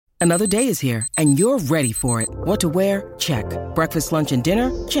Another day is here, and you're ready for it. What to wear? Check. Breakfast, lunch, and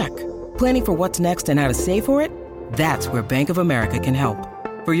dinner? Check. Planning for what's next and how to save for it? That's where Bank of America can help.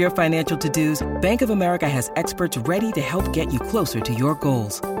 For your financial to-dos, Bank of America has experts ready to help get you closer to your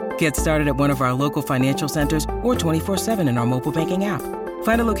goals. Get started at one of our local financial centers or 24/7 in our mobile banking app.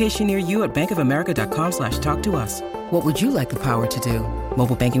 Find a location near you at bankofamerica.com/talktous. What would you like the power to do?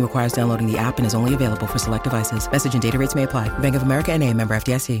 Mobile banking requires downloading the app and is only available for select devices. Message and data rates may apply. Bank of America N.A., member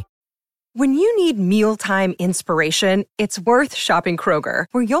FDIC. When you need mealtime inspiration, it's worth shopping Kroger,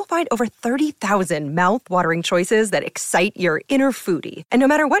 where you'll find over 30,000 mouth-watering choices that excite your inner foodie. And no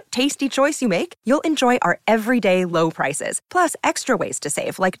matter what tasty choice you make, you'll enjoy our everyday low prices, plus extra ways to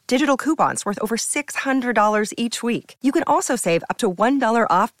save, like digital coupons worth over $600 each week. You can also save up to $1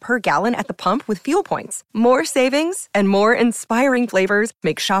 off per gallon at the pump with fuel points. More savings and more inspiring flavors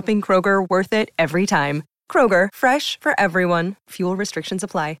make shopping Kroger worth it every time. Kroger, fresh for everyone. Fuel restrictions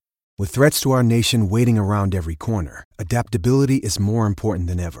apply. With threats to our nation waiting around every corner, adaptability is more important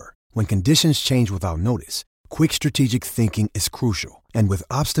than ever. When conditions change without notice, quick strategic thinking is crucial. And with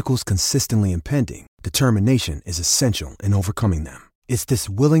obstacles consistently impending, determination is essential in overcoming them. It's this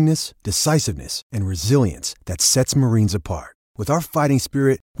willingness, decisiveness, and resilience that sets Marines apart. With our fighting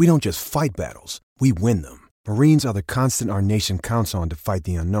spirit, we don't just fight battles, we win them. Marines are the constant our nation counts on to fight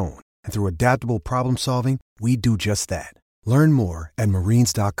the unknown. And through adaptable problem solving, we do just that. Learn more at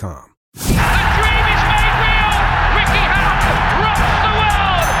marines.com. The dream is made real! Ricky Hatton rocks the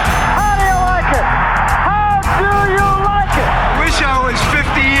world! How do you like it? How do you like it? I wish I was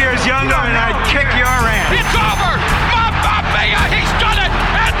 50 years younger and I'd kick your ass. It's over! Mamma Mia! He's done it!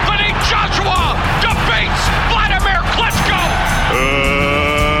 Anthony Joshua defeats Vladimir Klitschko!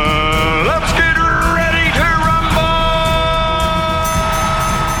 Let's get ready to rumble!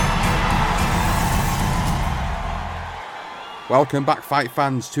 Welcome back, fight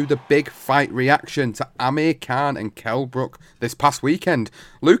fans, to the big fight reaction to Amir Khan and Kell Brook this past weekend.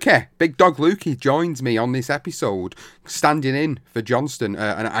 Lukey, Big Dog Lukey, joins me on this episode, standing in for Johnston.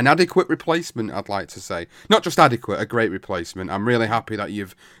 An adequate replacement, I'd like to say. Not just adequate, a great replacement. I'm really happy that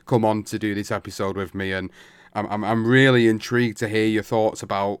you've come on to do this episode with me, and I'm really intrigued to hear your thoughts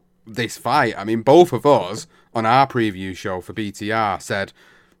about this fight. I mean, both of us, on our preview show for BTR, said,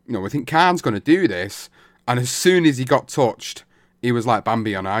 you know, we think Khan's going to do this. And as soon as he got touched, he was like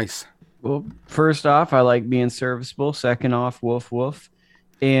Bambi on ice. Well, first off, I like being serviceable. Second off, woof, woof.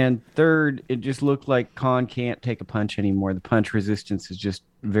 And third, it just looked like Khan can't take a punch anymore. The punch resistance is just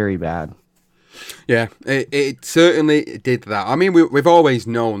very bad. Yeah, it certainly did that. I mean, we've always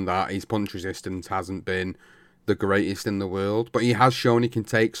known that his punch resistance hasn't been the greatest in the world, but he has shown he can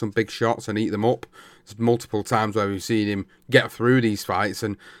take some big shots and eat them up. There's multiple times where we've seen him get through these fights,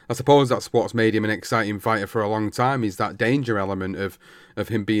 and I suppose that's what's made him an exciting fighter for a long time, is that danger element of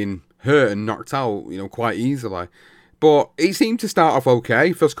him being hurt and knocked out, you know, quite easily. But he seemed to start off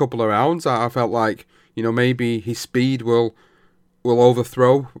okay. First couple of rounds, I felt like, you know, maybe his speed will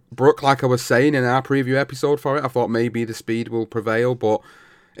overthrow Brook, like I was saying in our preview episode for it. I thought maybe the speed will prevail, but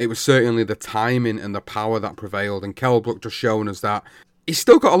it was certainly the timing and the power that prevailed, and Kell Brook just shown us that he's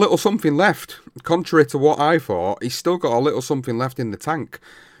still got a little something left. Contrary to what I thought, he's still got a little something left in the tank.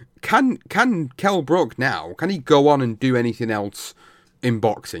 Can Kell Brook now, can he go on and do anything else in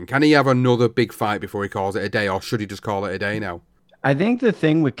boxing? Can he have another big fight before he calls it a day, or should he just call it a day now? I think the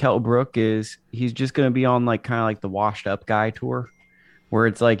thing with Kell Brook is he's just going to be on like kind of like the washed up guy tour, where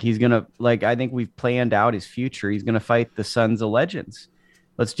it's like he's going to, like, I think we've planned out his future. He's going to fight the sons of legends.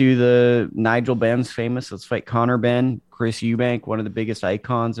 Let's do the Nigel Benn's famous. Let's fight Conor Benn, Chris Eubank, one of the biggest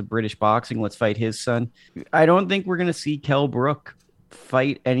icons of British boxing. Let's fight his son. I don't think we're going to see Kell Brook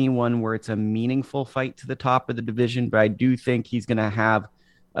fight anyone where it's a meaningful fight to the top of the division, but I do think he's going to have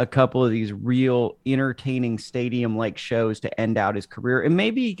a couple of these real entertaining stadium-like shows to end out his career, and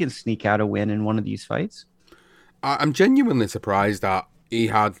maybe he can sneak out a win in one of these fights. I'm genuinely surprised that he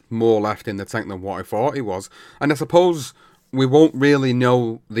had more left in the tank than what I thought he was, and I suppose we won't really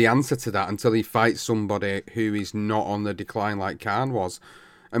know the answer to that until he fights somebody who is not on the decline like Khan was.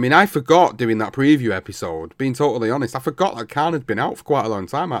 I mean, I forgot doing that preview episode, being totally honest. I forgot that Khan had been out for quite a long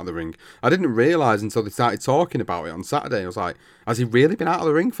time out of the ring. I didn't realise until they started talking about it on Saturday. I was like, has he really been out of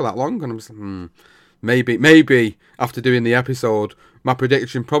the ring for that long? And I was like, maybe after doing the episode, my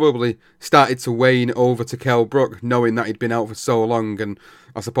prediction probably started to wane over to Kell Brook, knowing that he'd been out for so long. And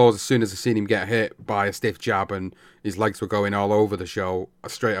I suppose as soon as I seen him get hit by a stiff jab and his legs were going all over the show,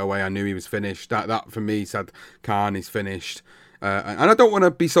 straight away I knew he was finished. That for me said Khan is finished. And I don't want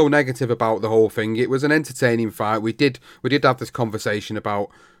to be so negative about the whole thing. It was an entertaining fight. We did have this conversation about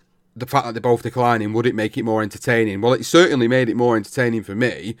the fact that they're both declining, would it make it more entertaining? Well, it certainly made it more entertaining for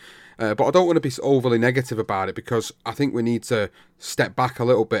me, but I don't want to be overly negative about it, because I think we need to step back a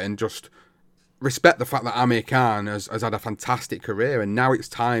little bit and just respect the fact that Amir Khan has had a fantastic career, and now it's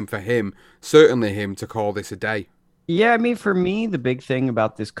time for him, certainly him, to call this a day. Yeah, I mean, for me, the big thing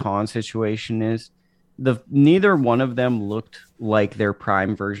about this Khan situation is neither one of them looked like their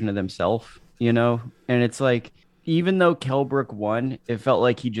prime version of themselves, and it's like, even though Kell Brook won, it felt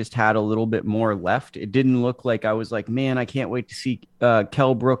like he just had a little bit more left. It didn't look like I was like, man, I can't wait to see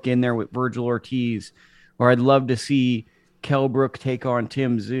Kell Brook in there with Virgil Ortiz, or I'd love to see Kell Brook take on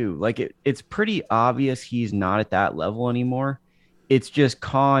Tim Tszyu. Like, it's pretty obvious he's not at that level anymore. It's just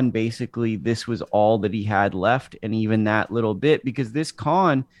Khan, basically, this was all that he had left, and even that little bit, because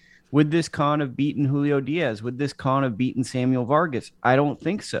would this Khan have beaten Julio Diaz? Would this Khan have beaten Samuel Vargas? I don't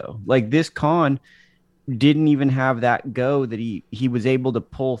think so. Like, this Khan didn't even have that go that he was able to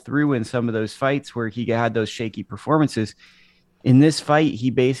pull through in some of those fights where he had those shaky performances. In this fight,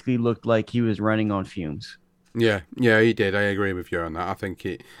 he basically looked like he was running on fumes. Yeah, he did. I agree with you on that. I think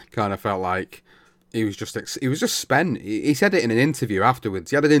it kind of felt like he was just spent. He said it in an interview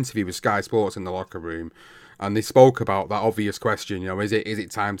afterwards. He had an interview with Sky Sports in the locker room, and they spoke about that obvious question, is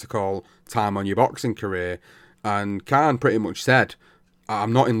it time to call time on your boxing career? And Khan pretty much said,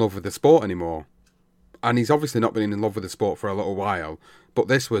 I'm not in love with the sport anymore. And he's obviously not been in love with the sport for a little while, but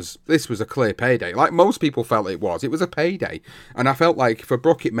this was a clear payday. Like most people felt it was a payday. And I felt like for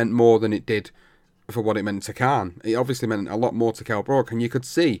Brook it meant more than it did for what it meant to Khan. It obviously meant a lot more to Kell Brook, and you could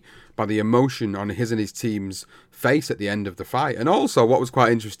see by the emotion on his and his team's face at the end of the fight. And also, what was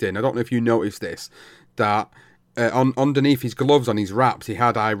quite interesting, I don't know if you noticed this, that underneath his gloves on his wraps, he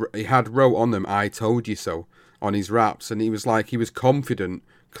had wrote on them, "I told you so," on his wraps, and he was confident,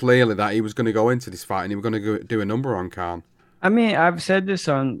 clearly, that he was going to go into this fight and he was going to do a number on Khan. I mean, I've said this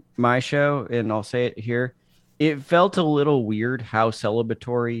on my show, and I'll say it here. It felt a little weird how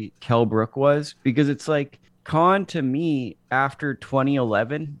celebratory Kell Brook was, because it's like Khan, to me, after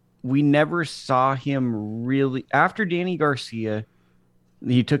 2011, we never saw him really. After Danny Garcia,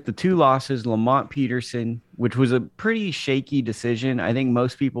 he took the 2 losses, Lamont Peterson, which was a pretty shaky decision. I think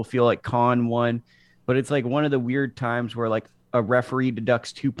most people feel like Khan won, but it's like one of the weird times where like a referee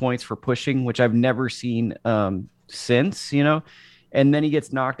deducts 2 points for pushing, which I've never seen since, and then he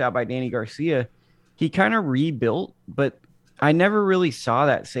gets knocked out by Danny Garcia. He kind of rebuilt, but I never really saw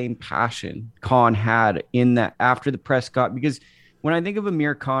that same passion Khan had in that after the Prescott, because when I think of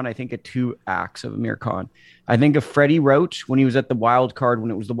Amir Khan, I think of 2 acts of Amir Khan. I think of Freddie Roach when he was at the wild card,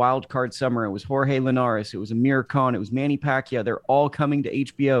 when it was the wild card summer. It was Jorge Linares, it was Amir Khan, it was Manny Pacquiao. They're all coming to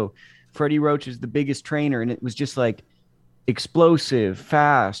HBO. Freddie Roach is the biggest trainer, and it was just like explosive,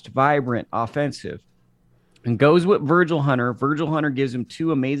 fast, vibrant, offensive. And goes with Virgil Hunter. Virgil Hunter gives him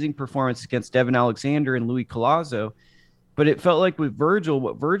 2 amazing performances against Devin Alexander and Louis Collazo. But it felt like with Virgil,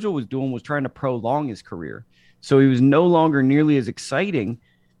 what Virgil was doing was trying to prolong his career. So he was no longer nearly as exciting.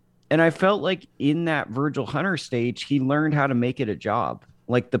 And I felt like in that Virgil Hunter stage, he learned how to make it a job.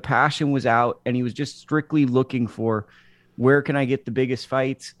 Like the passion was out, and he was just strictly looking for, where can I get the biggest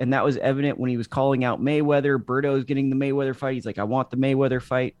fights? And that was evident when he was calling out Mayweather. Berto's getting the Mayweather fight. He's like, I want the Mayweather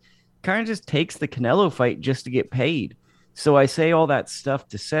fight. Kind of just takes the Canelo fight just to get paid. So I say all that stuff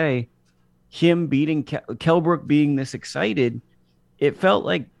to say, him beating Kell Brook, being this excited, it felt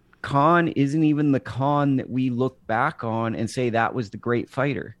like Khan isn't even the Khan that we look back on and say that was the great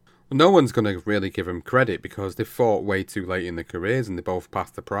fighter. No one's going to really give him credit because they fought way too late in their careers and they both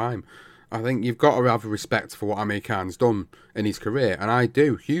passed the prime. I think you've got to have respect for what Amir Khan's done in his career, and I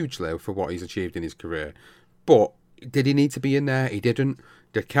do hugely for what he's achieved in his career. But did he need to be in there? He didn't.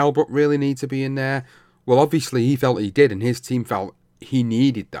 Did Kell Brook really need to be in there? Well, obviously he felt he did, and his team felt he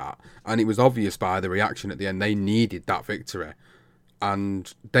needed that. And it was obvious by the reaction at the end, they needed that victory.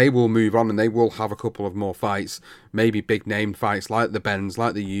 And they will move on, and they will have a couple of more fights, maybe big name fights like the Benns,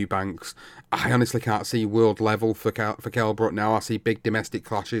 like the Eubanks. I honestly can't see world level for Kell Brook now. I see big domestic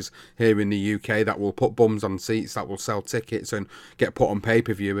clashes here in the UK that will put bums on seats, that will sell tickets and get put on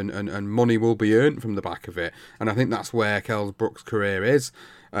pay-per-view, and money will be earned from the back of it. And I think that's where Kell Brook's career is.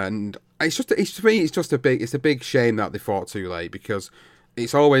 And for me, it's a big shame that they fought too late, because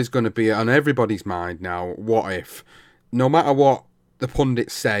it's always going to be on everybody's mind now, what if, no matter what the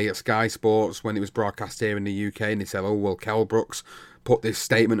pundits say at Sky Sports when it was broadcast here in the UK, and they said, oh, well, Kell Brook's put this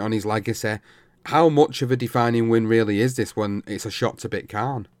statement on his legacy. How much of a defining win really is this when it's a shot to bit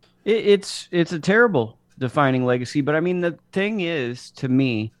Khan? It's a terrible defining legacy, but I mean, the thing is, to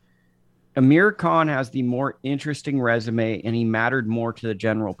me, Amir Khan has the more interesting resume, and he mattered more to the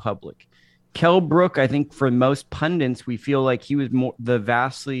general public. Kell Brook, I think for most pundits, we feel like he was the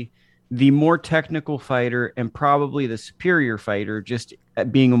vastly the more technical fighter and probably the superior fighter, just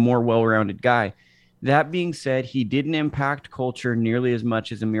at being a more well-rounded guy. That being said, he didn't impact culture nearly as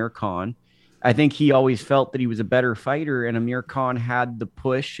much as Amir Khan. I think he always felt that he was a better fighter, and Amir Khan had the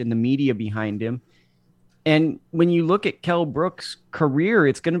push and the media behind him. And when you look at Kell Brook's career,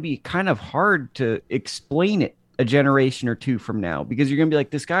 it's going to be kind of hard to explain it a generation or two from now, because you're going to be like,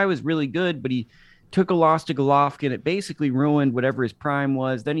 this guy was really good, but he took a loss to Golovkin. It basically ruined whatever his prime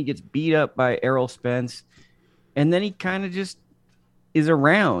was. Then he gets beat up by Errol Spence. And then he kind of just is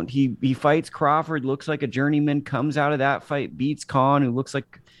around. He fights Crawford, looks like a journeyman, comes out of that fight, beats Khan, who looks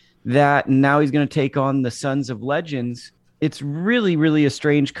like that. And now he's going to take on the Sons of Legends. It's really, really a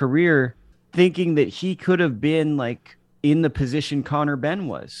strange career, thinking that he could have been like in the position Conor Benn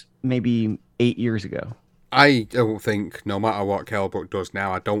was maybe 8 years ago. I don't think, no matter what Kell Brook does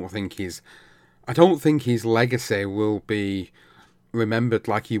now, I don't think his legacy will be remembered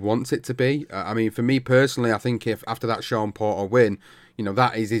like he wants it to be. I mean, for me personally, I think if after that Sean Porter win,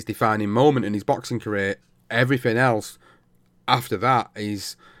 that is his defining moment in his boxing career. Everything else after that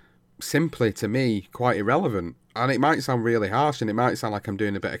is simply, to me, quite irrelevant. And it might sound really harsh, and it might sound like I'm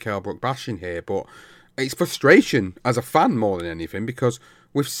doing a bit of Kell Brook bashing here, but it's frustration as a fan more than anything, because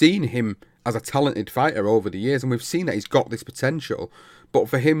we've seen him as a talented fighter over the years, and we've seen that he's got this potential. But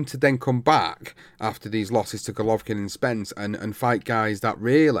for him to then come back after these losses to Golovkin and Spence and fight guys that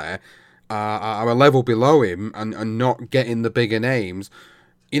really are a level below him and not getting the bigger names,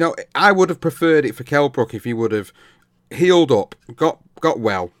 I would have preferred it for Kell Brook if he would have healed up, got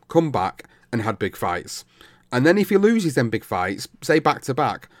well, come back and had big fights. And then if he loses them big fights, say back to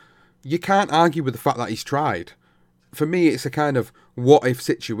back, you can't argue with the fact that he's tried. For me, it's a kind of what-if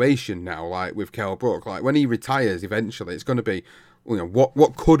situation now, like with Kell Brook. Like when he retires eventually, it's going to be,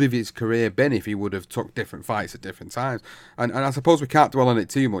 what could have his career been if he would have took different fights at different times? And I suppose we can't dwell on it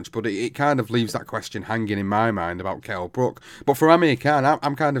too much, but it kind of leaves that question hanging in my mind about Kell Brook. But for Amir Khan,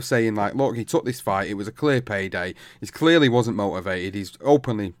 I'm kind of saying, like, look, he took this fight, it was a clear payday, he clearly wasn't motivated, he's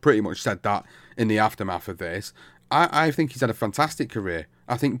openly pretty much said that in the aftermath of this. I think he's had a fantastic career.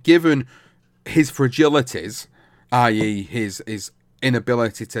 I think given his fragilities, i.e. his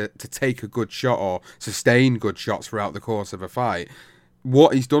inability to take a good shot or sustain good shots throughout the course of a fight,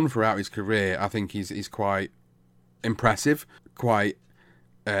 what he's done throughout his career, I think is quite impressive, quite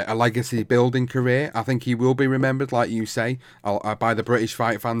a legacy-building career. I think he will be remembered, like you say, by the British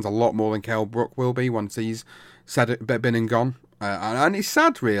fight fans a lot more than Kell Brook will be once he's been and gone. And it's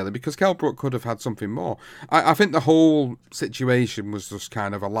sad, really, because Kell Brook could have had something more. I think the whole situation was just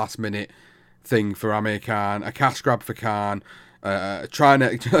kind of a last-minute thing for Amir Khan, a cash grab for Khan,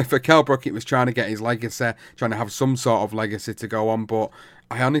 for Kell Brook, it was trying to get his legacy, trying to have some sort of legacy to go on. But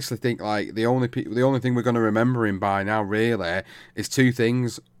I honestly think like the only thing we're going to remember him by now really is two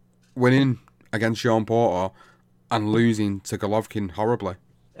things: winning against Sean Porter and losing to Golovkin horribly.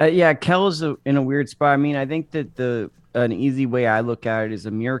 Yeah, Kell is in a weird spot. I mean, I think that an easy way I look at it is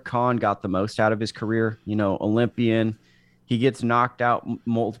Amir Khan got the most out of his career. Olympian. He gets knocked out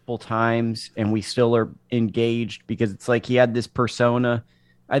multiple times, and we still are engaged because it's like he had this persona.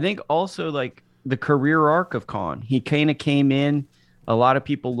 I think also like the career arc of Khan. He kind of came in. A lot of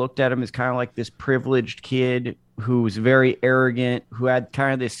people looked at him as kind of like this privileged kid who was very arrogant, who had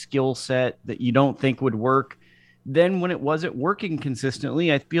kind of this skill set that you don't think would work. Then when it wasn't working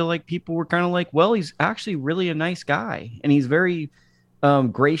consistently, I feel like people were kind of like, well, he's actually really a nice guy. And he's very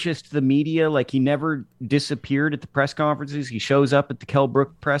gracious to the media. Like he never disappeared at the press conferences. He shows up at the Kell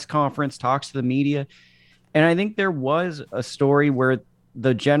Brook press conference, talks to the media. And I think there was a story where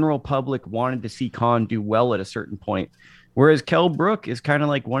the general public wanted to see Khan do well at a certain point. Whereas Kell Brook is kind of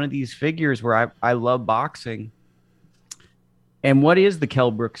like one of these figures where I love boxing. And what is the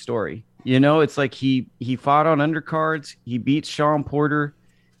Kell Brook story? It's like he fought on undercards. He beats Sean Porter,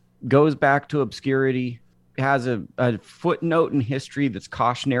 goes back to obscurity, has a footnote in history that's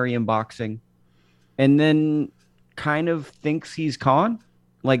cautionary in boxing, and then kind of thinks he's Khan.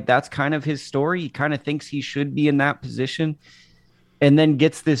 Like that's kind of his story. He kind of thinks he should be in that position, and then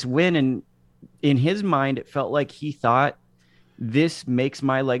gets this win. And in his mind, it felt like he thought, this makes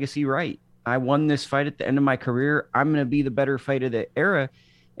my legacy right. I won this fight at the end of my career. I'm going to be the better fighter of the era.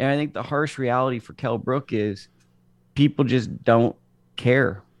 And I think the harsh reality for Kell Brook is people just don't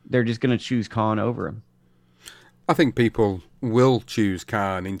care. They're just going to choose Khan over him. I think people will choose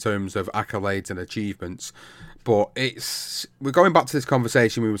Khan in terms of accolades and achievements, But we're going back to this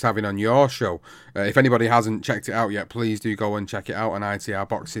conversation we was having on your show. If anybody hasn't checked it out yet, please do go and check it out on ITR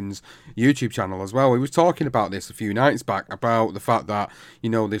Boxing's YouTube channel as well. We was talking about this a few nights back, about the fact that,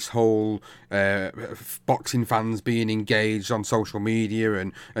 this whole boxing fans being engaged on social media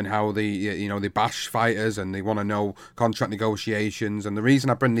and how they bash fighters and they want to know contract negotiations. And the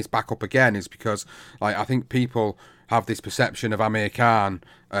reason I bring this back up again is because I think people have this perception of Amir Khan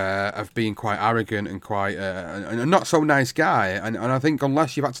of being quite arrogant and quite a not so nice guy, and I think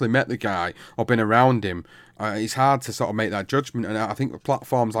unless you've actually met the guy or been around him, it's hard to sort of make that judgment. And I think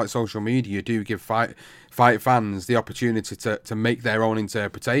platforms like social media do give fight fans the opportunity to make their own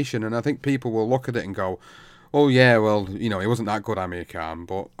interpretation, and I think people will look at it and go, oh yeah, well, he wasn't that good, Amir Khan,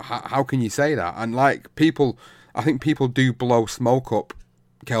 but how can you say that? And I think people do blow smoke up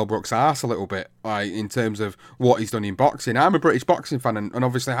Kell Brook's arse a little bit, in terms of what he's done in boxing. I'm a British boxing fan, and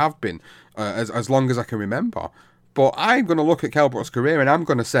obviously have been as long as I can remember. But I'm going to look at Kell Brook's career and I'm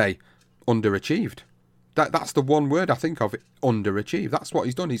going to say underachieved. That's the one word I think of, underachieved. That's what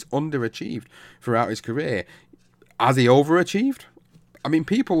he's done. He's underachieved throughout his career. Has he overachieved? I mean,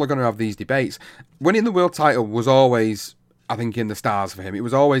 people are going to have these debates. Winning the world title was always, I think, in the stars for him. It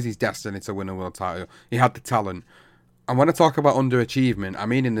was always his destiny to win a world title. He had the talent. And when I talk about underachievement, I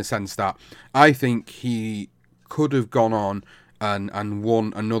mean in the sense that I think he could have gone on and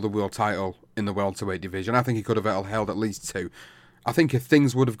won another world title in the welterweight division. I think he could have held at least 2. I think if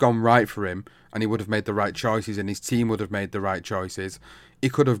things would have gone right for him and he would have made the right choices and his team would have made the right choices, he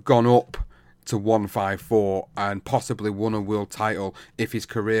could have gone up to 154 and possibly won a world title if his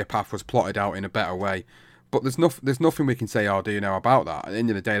career path was plotted out in a better way. But there's nothing we can say or do now about that. At the end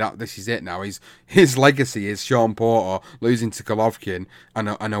of the day, this is it now. His legacy is Sean Porter losing to Golovkin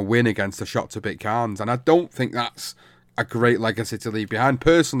and a win against the shot to bit Khans. And I don't think that's a great legacy to leave behind,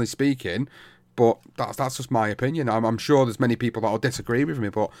 personally speaking. But that's just my opinion. I'm sure there's many people that will disagree with me,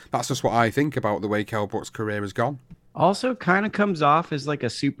 but that's just what I think about the way Kell Brook's career has gone. Also kind of comes off as like a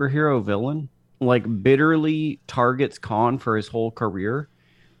superhero villain, bitterly targets Khan for his whole career.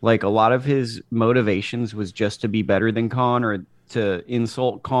 A lot of his motivations was just to be better than Khan or to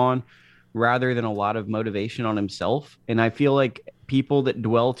insult Khan rather than a lot of motivation on himself. And I feel like people that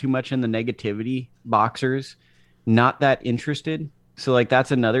dwell too much in the negativity, boxers, not that interested. So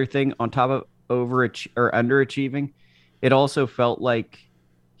that's another thing on top of underachieving. It also felt like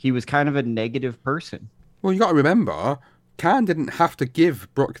he was kind of a negative person. Well, you got to remember, Khan didn't have to give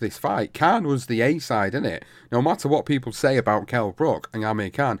Brook this fight. Khan was the A side, innit? No matter what people say about Kell Brook and Amir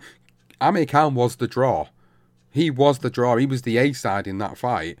Khan was the draw. He was the draw. He was the A side in that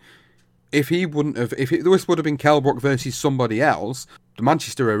fight. If this would have been Kell Brook versus somebody else, the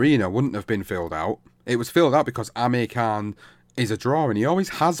Manchester Arena wouldn't have been filled out. It was filled out because Amir Khan is a draw, and he always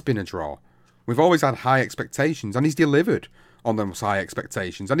has been a draw. We've always had high expectations, and he's delivered on those high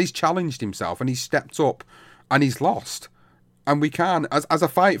expectations, and he's challenged himself, and he's stepped up, and he's lost. And we can, as a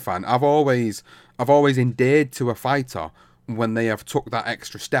fight fan, I've always endeared to a fighter when they have took that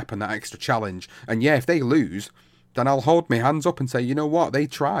extra step and that extra challenge. And yeah, if they lose, then I'll hold my hands up and say, you know what, they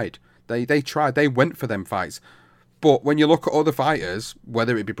tried. They tried. They went for them fights. But when you look at other fighters,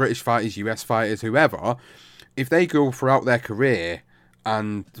 whether it be British fighters, US fighters, whoever, if they go throughout their career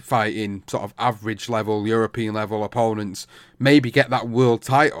and fight in sort of average level, European level opponents, maybe get that world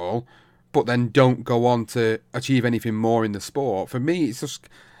title, but then don't go on to achieve anything more in the sport. For me,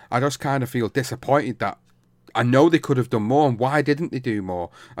 I just kind of feel disappointed that I know they could have done more, and why didn't they do more?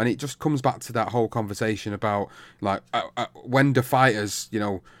 And it just comes back to that whole conversation about, when do fighters,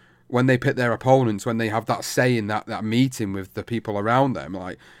 when they pick their opponents, when they have that say in that meeting with the people around them,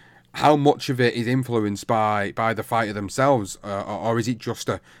 how much of it is influenced by the fighter themselves, or is it just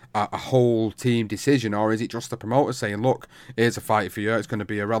a whole team decision, or is it just the promoter saying, look, here's a fight for you, it's going to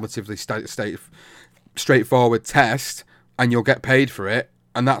be a relatively straightforward test, and you'll get paid for it,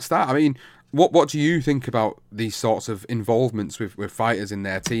 and that's that. I mean, what do you think about these sorts of involvements with fighters in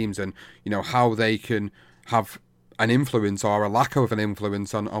their teams, and how they can have an influence or a lack of an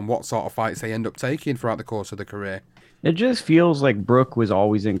influence on what sort of fights they end up taking throughout the course of the career? It just feels like Brook was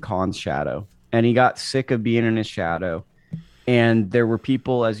always in Khan's shadow, and he got sick of being in his shadow. And there were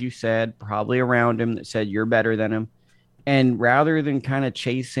people, as you said, probably around him that said, you're better than him. And rather than kind of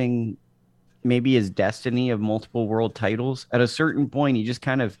chasing maybe his destiny of multiple world titles, at a certain point, he just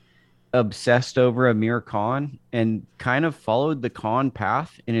kind of obsessed over Amir Khan and kind of followed the Khan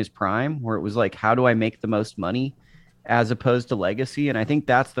path in his prime, where it was like, how do I make the most money as opposed to legacy? And I think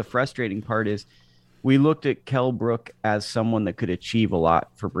that's the frustrating part, is we looked at Kell Brook as someone that could achieve a lot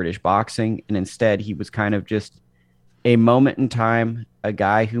for British boxing, and instead he was kind of just a moment in time, a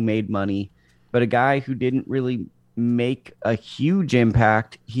guy who made money, but a guy who didn't really make a huge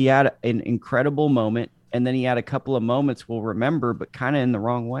impact. He had an incredible moment, and then he had a couple of moments we'll remember, but kind of in the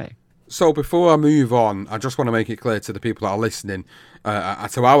wrong way. So before I move on, I just want to make it clear to the people that are listening,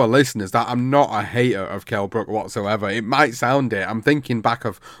 to our listeners, that I'm not a hater of Kell Brook whatsoever. It might sound it. I'm thinking back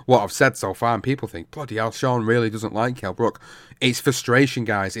of what I've said so far, and people think, bloody hell, Sean really doesn't like Kell Brook. It's frustration,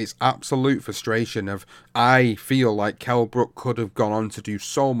 guys. It's absolute frustration of, I feel like Kell Brook could have gone on to do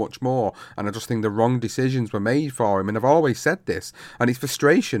so much more, and I just think the wrong decisions were made for him, and I've always said this, and it's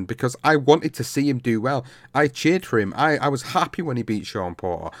frustration because I wanted to see him do well. I cheered for him. I was happy when he beat Sean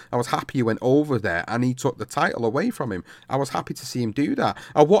Porter. I was happy he went over there and he took the title away from him. I was happy to see him do that.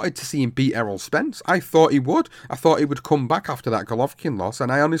 I wanted to see him beat Errol Spence. I thought he would. I thought he would come back after that Golovkin loss,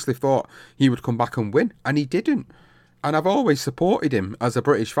 and I honestly thought he would come back and win, and he didn't. And I've always supported him as a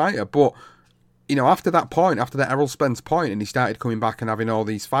British fighter, but, you know, after that point, after the Errol Spence point, and he started coming back and having all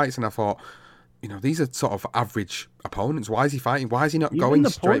these fights, and I thought, you know, these are sort of average opponents. Why is he fighting? Why is he not going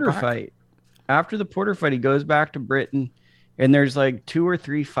straight Porter back? Fight. After the Porter fight, he goes back to Britain, and there's like 2 or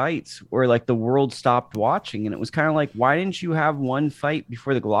 3 fights where like the world stopped watching, and it was kind of like, why didn't you have one fight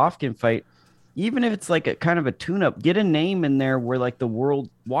before the Golovkin fight? Even if it's like a kind of a tune-up, get a name in there where like the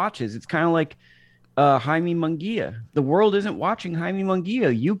world watches. It's kind of like Jaime Munguia. The world isn't watching Jaime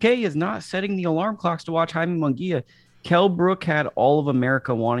Munguia. UK is not setting the alarm clocks to watch Jaime Munguia. Kell Brook had all of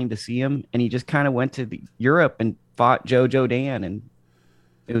America wanting to see him, and he just kind of went to Europe and fought Jojo Dan, and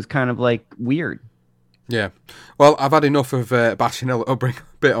it was kind of like weird. Yeah. Well, I've had enough of bashing a little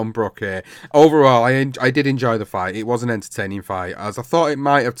bit on Brook here. Overall, I did enjoy the fight. It was an entertaining fight, as I thought it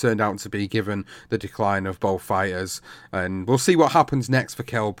might have turned out to be, given the decline of both fighters. And we'll see what happens next for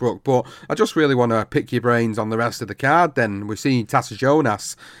Kell Brook. But I just really want to pick your brains on the rest of the card then. We've seen Tasha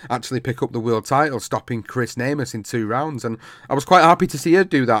Jonas actually pick up the world title, stopping Chris Namus in 2 rounds. And I was quite happy to see her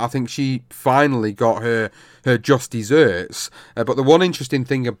do that. I think she finally got her just desserts. But the one interesting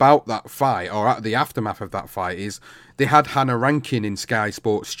thing about that fight, or at the aftermath of that fight, is they had Hannah Rankin in Sky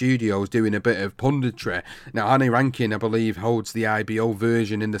Sports Studios doing a bit of punditry. Now, Hannah Rankin, I believe, holds the IBO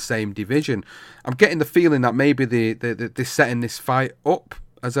version in the same division. I'm getting the feeling that maybe they're setting this fight up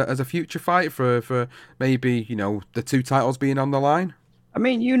as a future fight for maybe, you know, the 2 titles being on the line. I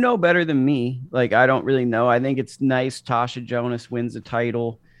mean, you know better than me. Like, I don't really know. I think it's nice Tasha Jonas wins the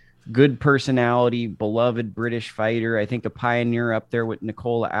title. Good personality, beloved British fighter. I think a pioneer up there with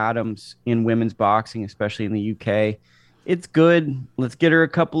Nicola Adams in women's boxing, especially in the UK. It's good. Let's get her a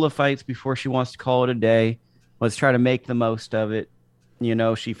couple of fights before she wants to call it a day. Let's try to make the most of it. You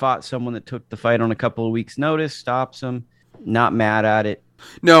know, she fought someone that took the fight on a couple of weeks' notice, stops him. Not mad at it.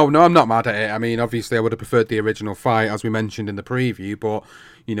 No, I'm not mad at it. I mean, obviously, I would have preferred the original fight, as we mentioned in the preview, but,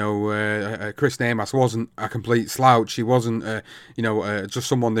 you know, Chris Namas wasn't a complete slouch. He wasn't, just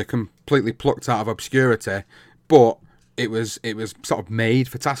someone they completely plucked out of obscurity, but it was sort of made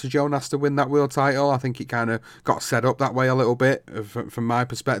for Tasha Jonas to win that world title. I think it kind of got set up that way a little bit from my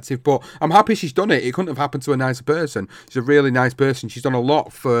perspective, but I'm happy she's done it. It couldn't have happened to a nicer person. She's a really nice person. She's done a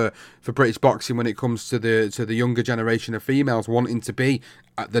lot for British boxing when it comes to the younger generation of females wanting to be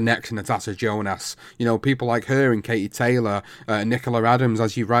the next Natasha Jonas. You know, people like her and Katie Taylor, Nicola Adams,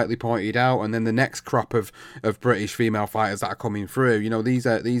 as you rightly pointed out, and then the next crop of British female fighters that are coming through. You know, these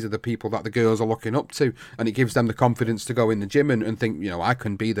are the people that the girls are looking up to, and it gives them the confidence to go in the gym and think, you know, I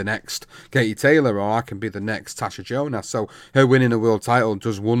can be the next Katie Taylor, or I can be the next Tasha Jonas. So her winning a world title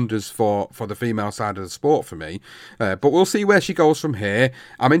does wonders for the female side of the sport for me. But we'll see where she goes from here.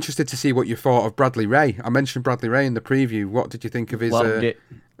 I'm interested to see what you thought of Bradley Ray. I mentioned Bradley Ray in the preview. What did you think of his... Loved it.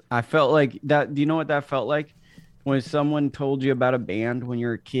 I felt like that. Do you know what that felt like? When someone told you about a band when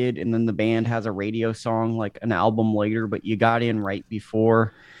you're a kid, and then the band has a radio song, like an album later, but you got in right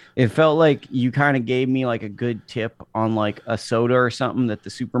before. It felt like you kind of gave me like a good tip on like a soda or something that the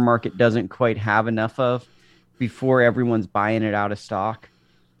supermarket doesn't quite have enough of before everyone's buying it out of stock.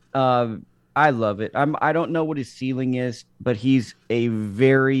 I love it. I don't know what his ceiling is, but he's a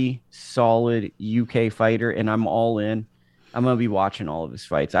very solid UK fighter, and I'm all in. I'm going to be watching all of his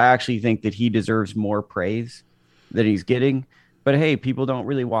fights. I actually think that he deserves more praise that he's getting. But hey, people don't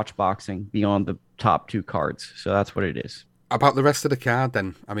really watch boxing beyond the top 2 cards. So that's what it is. About the rest of the card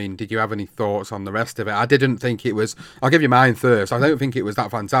then, I mean, did you have any thoughts on the rest of it? I didn't think it was, I'll give you mine first, I don't think it was that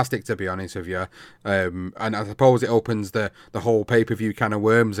fantastic, to be honest with you. And I suppose it opens the whole pay-per-view can of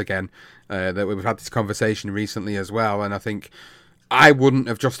worms again, that we've had this conversation recently as well. And I think I wouldn't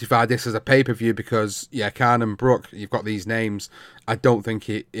have justified this as a pay-per-view because, Khan and Brook, you've got these names. I don't think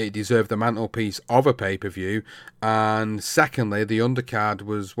it deserved the mantelpiece of a pay-per-view. And secondly, the undercard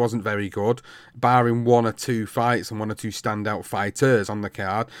wasn't very good, barring one or two fights and one or two standout fighters on the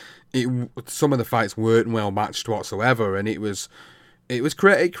card. Some of the fights weren't well matched whatsoever, and it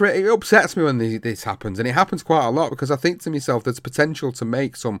upsets me when this happens, and it happens quite a lot because I think to myself there's potential to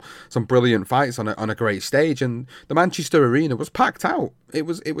make some brilliant fights on a great stage, and the Manchester Arena was packed out. It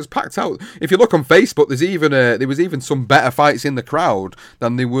was packed out. If you look on Facebook, there was even some better fights in the crowd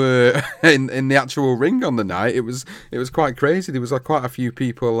than they were in the actual ring on the night. It was quite crazy. There was quite a few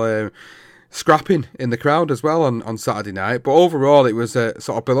people scrapping in the crowd as well on Saturday night, but overall it was a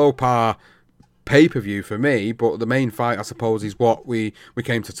sort of below par pay-per-view for me. But the main fight, I suppose, is what we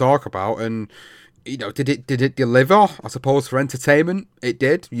came to talk about. And did it deliver? I suppose for entertainment it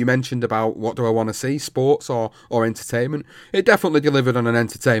did. You mentioned about what do I want to see, sports or entertainment. It definitely delivered on an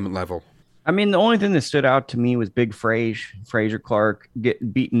entertainment level. I mean, the only thing that stood out to me was Big Frazier Clark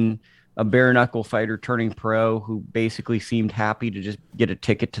getting beaten, a bare knuckle fighter turning pro who basically seemed happy to just get a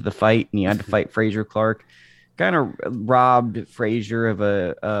ticket to the fight, and he had to fight Frazier Clark. Kind of robbed Frazier of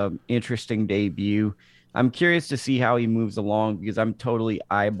a interesting debut. I'm curious to see how he moves along because I'm totally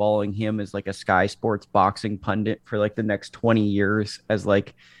eyeballing him as like a Sky Sports boxing pundit for like the next 20 years as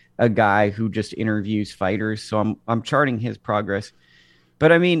like a guy who just interviews fighters. So I'm charting his progress.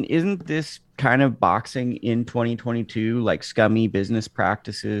 But I mean, isn't this kind of boxing in 2022 like scummy business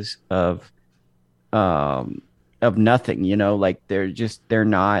practices of nothing, like they're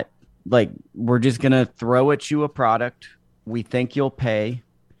not like, we're just going to throw at you a product. We think you'll pay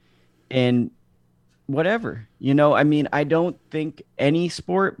and whatever, I mean, I don't think any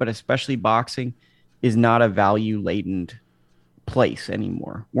sport, but especially boxing, is not a value laden place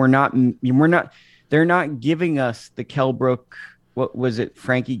anymore. They're not giving us the Kell Brook. What was it?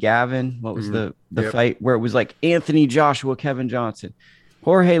 Frankie Gavin? What was the fight where it was like Anthony Joshua, Kevin Johnson,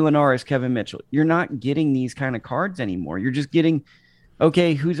 Jorge Linares, Kevin Mitchell? You're not getting these kind of cards anymore. You're just getting,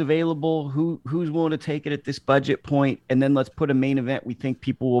 okay, who's available? Who's willing to take it at this budget point? And then let's put a main event we think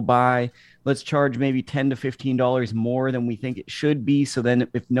people will buy. Let's charge maybe $10 to $15 more than we think it should be. So then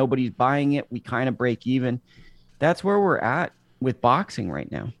if nobody's buying it, we kind of break even. That's where we're at with boxing right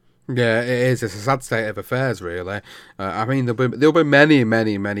now. Yeah, it is. It's a sad state of affairs, really. I mean, there'll be many,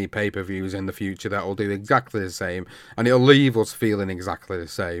 many, many pay-per-views in the future that will do exactly the same, and it'll leave us feeling exactly the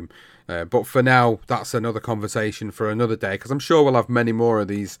same. But for now, that's another conversation for another day, because I'm sure we'll have many more of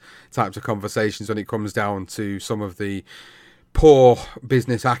these types of conversations when it comes down to some of the poor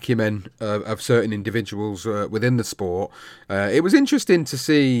business acumen of certain individuals within the sport. It was interesting to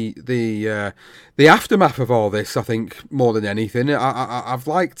see the aftermath of all this, I think, more than anything. I've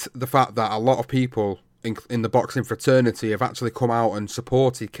liked the fact that a lot of people in the boxing fraternity have actually come out and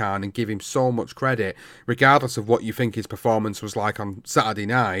supported Khan and give him so much credit, regardless of what you think his performance was like on Saturday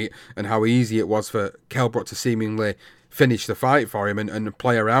night and how easy it was for Kell Brook to seemingly finish the fight for him and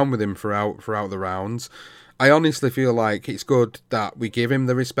play around with him throughout the rounds. I honestly feel like it's good that we give him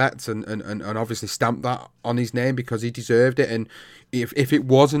the respect and obviously stamp that on his name because he deserved it. And if it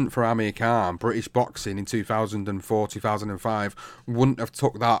wasn't for Amir Khan, British boxing in 2004, 2005 wouldn't have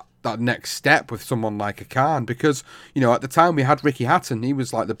took that next step with someone like a Khan, because, at the time we had Ricky Hatton. He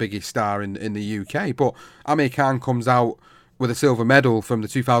was like the biggest star in the UK, but Amir Khan comes out with a silver medal from the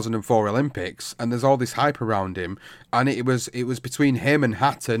 2004 Olympics, and there's all this hype around him, and it was between him and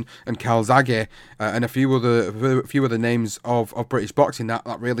Hatton and Calzaghe and a few other names of British boxing that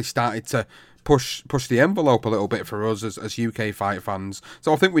really started to push the envelope a little bit for us as UK fight fans.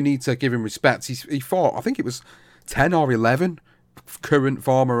 So I think we need to give him respect. He fought, I think it was 10 or 11 current,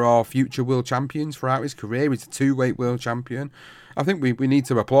 former or future world champions throughout his career. He's a 2-weight world champion. I think we need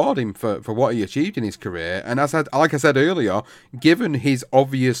to applaud him for what he achieved in his career. And like I said earlier, given his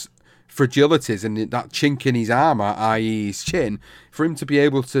obvious fragilities and that chink in his armour, i.e. his chin, for him to be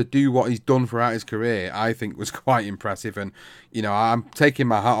able to do what he's done throughout his career, I think was quite impressive. And, I'm taking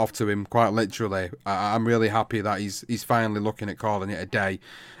my hat off to him quite literally. I'm really happy that he's finally looking at calling it a day.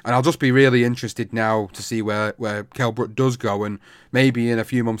 And I'll just be really interested now to see where Kell Brook does go, and maybe in a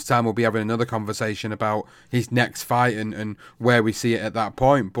few months' time we'll be having another conversation about his next fight and where we see it at that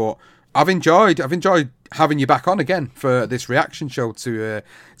point. But I've enjoyed having you back on again for this reaction show to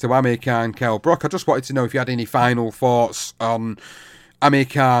Amir Khan, Kell Brook. I just wanted to know if you had any final thoughts on Amir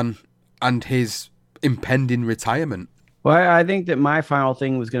Khan and his impending retirement. Well, I think that my final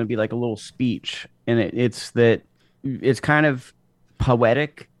thing was going to be like a little speech, and it's kind of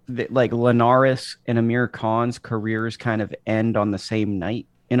poetic that like Linares and Amir Khan's careers kind of end on the same night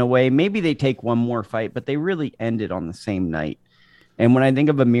in a way. Maybe they take one more fight, but they really ended on the same night. And when I think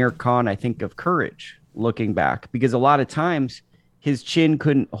of Amir Khan, I think of courage looking back, because a lot of times his chin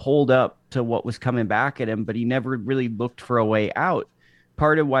couldn't hold up to what was coming back at him, but he never really looked for a way out.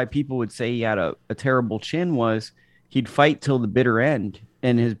 Part of why people would say he had a terrible chin was he'd fight till the bitter end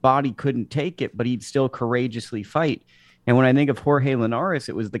and his body couldn't take it, but he'd still courageously fight. And when I think of Jorge Linares,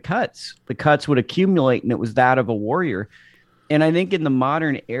 it was the cuts. The cuts would accumulate, and it was that of a warrior. And I think in the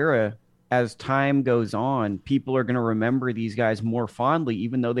modern era, as time goes on, people are going to remember these guys more fondly,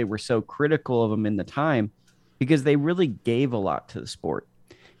 even though they were so critical of them in the time, because they really gave a lot to the sport.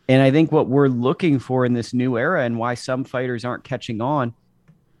 And I think what we're looking for in this new era, and why some fighters aren't catching on,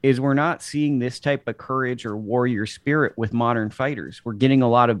 is we're not seeing this type of courage or warrior spirit with modern fighters. We're getting a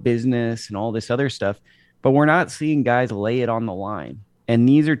lot of business and all this other stuff, but we're not seeing guys lay it on the line. And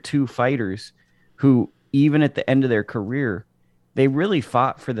these are two fighters who, even at the end of their career, they really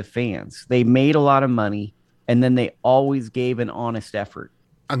fought for the fans. They made a lot of money, and then they always gave an honest effort.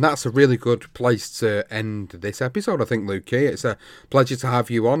 And that's a really good place to end this episode, I think, Lukey. It's a pleasure to have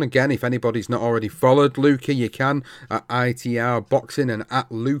you on. Again, if anybody's not already followed Lukey, you can at ITR Boxing and at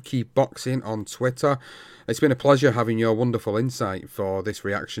Lukey Boxing on Twitter. It's been a pleasure having your wonderful insight for this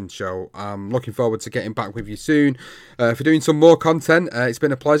reaction show. I'm looking forward to getting back with you soon for doing some more content. It's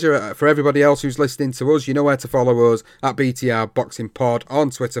been a pleasure. For everybody else who's listening to us, you know where to follow us at BTR Boxing Pod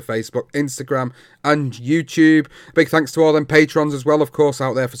on Twitter, Facebook, Instagram and YouTube. Big thanks to all them patrons as well, of course,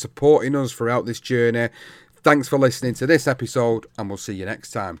 out there for supporting us throughout this journey. Thanks for listening to this episode, and we'll see you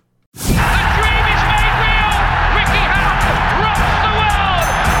next time. The dream is made real. Ricky Hatton rocks the world.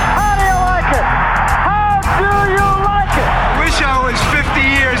 How do you like it? How do you like it? Wish I was 50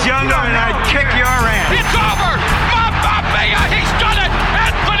 years younger and I'd kick your ass. It's over. Mamma Mia, he's done it.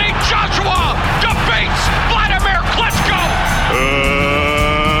 Anthony Joshua defeats Vladimir Klitschko.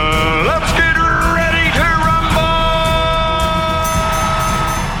 Let's get ready to rumble.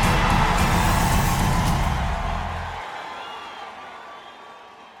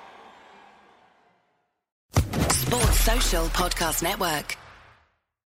 Sports Social Podcast Network.